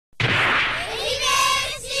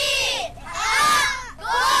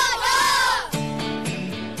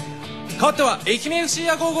わっては愛媛 FC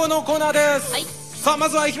や55のコーナーです、はい、さあま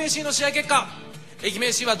ずは愛媛 FC の試合結果。愛媛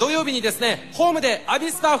FC は土曜日にですねホームでアビ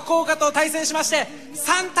スパ福岡と対戦しまして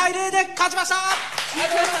3対0で勝ちました。ありが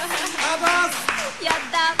とうございます。やっ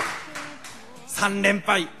た3連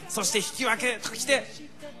敗、そして引き分けときて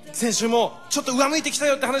先週もちょっと上向いてきた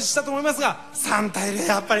よって話したと思いますが3対0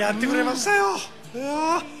やっぱりやってくれましたよ。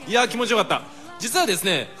いや気持ちよかった。実はです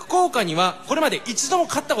ね福岡にはこれまで一度も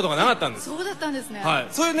勝ったことがなかったんです。そうだったんですね。はい、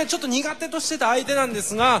そういうねちょっと苦手としてた相手なんで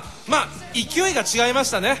すが、まあ勢いが違いまし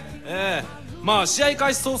たね。まあ試合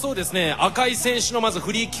開始早々ですね赤井選手のまず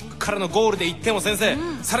フリーキックからのゴールで1点を先制、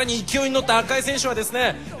さらに勢いに乗った赤井選手はです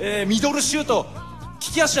ね、ミドルシュート、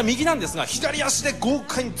利き足は右なんですが左足で豪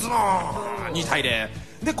快にズボーン2対0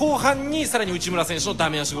で後半にさらに内村選手の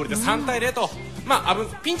ダメ足ゴールで3対0と、まあ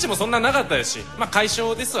ピンチもそんななかったですし、まあ快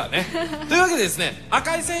勝ですわねというわけでですね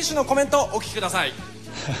赤井選手のコメントをお聞きください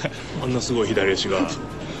あんなすごい左足が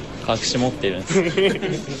隠し持ってるんで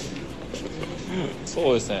す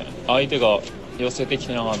そうですね、相手が寄せてき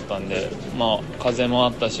てなかったんで、まあ、風もあ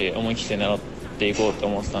ったし思い切って狙っていこうと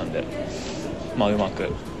思ってたんで、まあ、うまく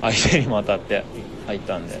相手にも当たって入っ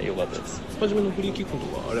たんでよかったです。初めのフリーキックと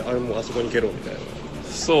かあれもあそこに蹴ろうみたいな。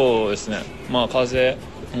そうですね、まあ、風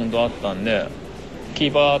本当あったんでキ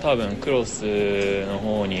ーパーは多分クロスの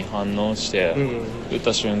方に反応して、打っ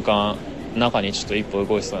た瞬間中にちょっと一歩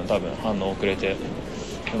動いてたので多分反応遅れて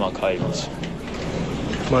うまく入りました。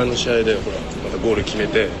前の試合でほらまたゴール決め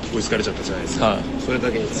て追いつかれちゃったじゃないですか、それだ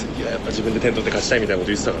けに次はやっぱ自分で点取って勝ちたいみたいなこ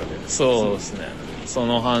と言ってたからね。そうですね、そ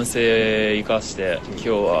の反省生かして今日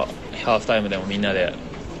はハーフタイムでもみんなで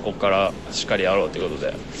ここからしっかりやろうということ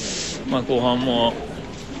で、まあ、後半も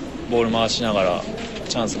ボール回しながら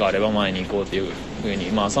チャンスがあれば前に行こうというふう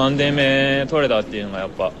に、まあ、3点目取れたっていうのがやっ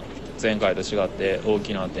ぱ前回と違って大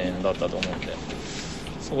きな点だったと思うんで、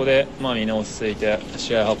そこでまあみんな落ち着いて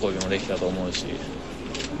試合運びもできたと思うし、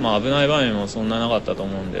まあ、危ない場面もそんななかったと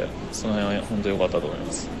思うんでその辺は本当に良かったと思い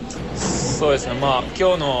ます。そうですね、まあ、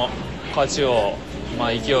今日の勝ちを、まあ、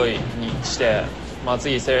勢いにして、まあ、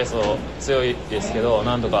次セレッソ強いですけど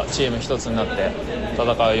なんとかチーム一つになって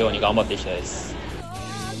戦うように頑張っていきたいです。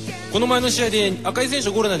この前の試合で赤井選手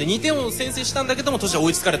ゴールなんで2点を先制したんだけども途中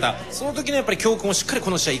追いつかれた、その時のやっぱり教訓をしっかりこ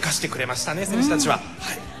の試合生かしてくれましたね選手たちは。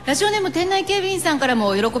ラジオネーム店内警備員さんから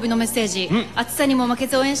も喜びのメッセージ、暑さにも負け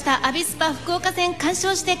ず応援したアビスパ福岡戦完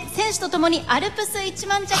勝して選手とともにアルプス1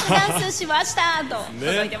万着ダンスしましたと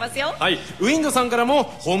届いてますよ。はい、ウィンドさんからも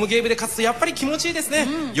ホームゲームで勝つとやっぱり気持ちいいですね、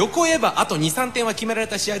横を言えばあと 2,3 点は決められ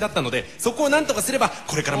た試合だったのでそこをなんとかすれば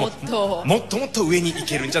これからももっと上に行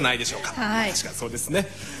けるんじゃないでしょうか。はい、確かにそうですね。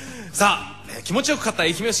さあ、気持ちよく勝った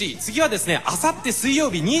愛媛 FC、次はですねあさって水曜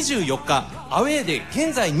日24日アウェーで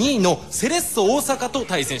現在2位のセレッソ大阪と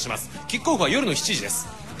対戦します。キックオフは夜の7時です。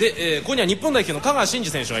で、ここには日本代表の香川真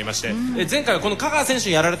司選手がいまして、前回はこの香川選手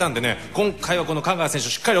にやられたんでね今回はこの香川選手を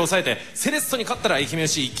しっかり抑えてセレッソに勝ったら愛媛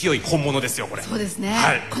FC 勢い本物ですよこれ。そうですね、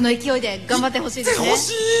はい、この勢いで頑張ってほしいですね。欲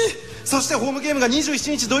しい。そしてホームゲームが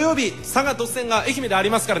27日土曜日佐賀と戦が愛媛であり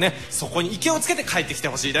ますからねそこに勢いをつけて帰ってきて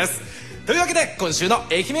ほしいです。というわけで今週の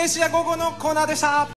愛媛 FC や55のコーナーでした。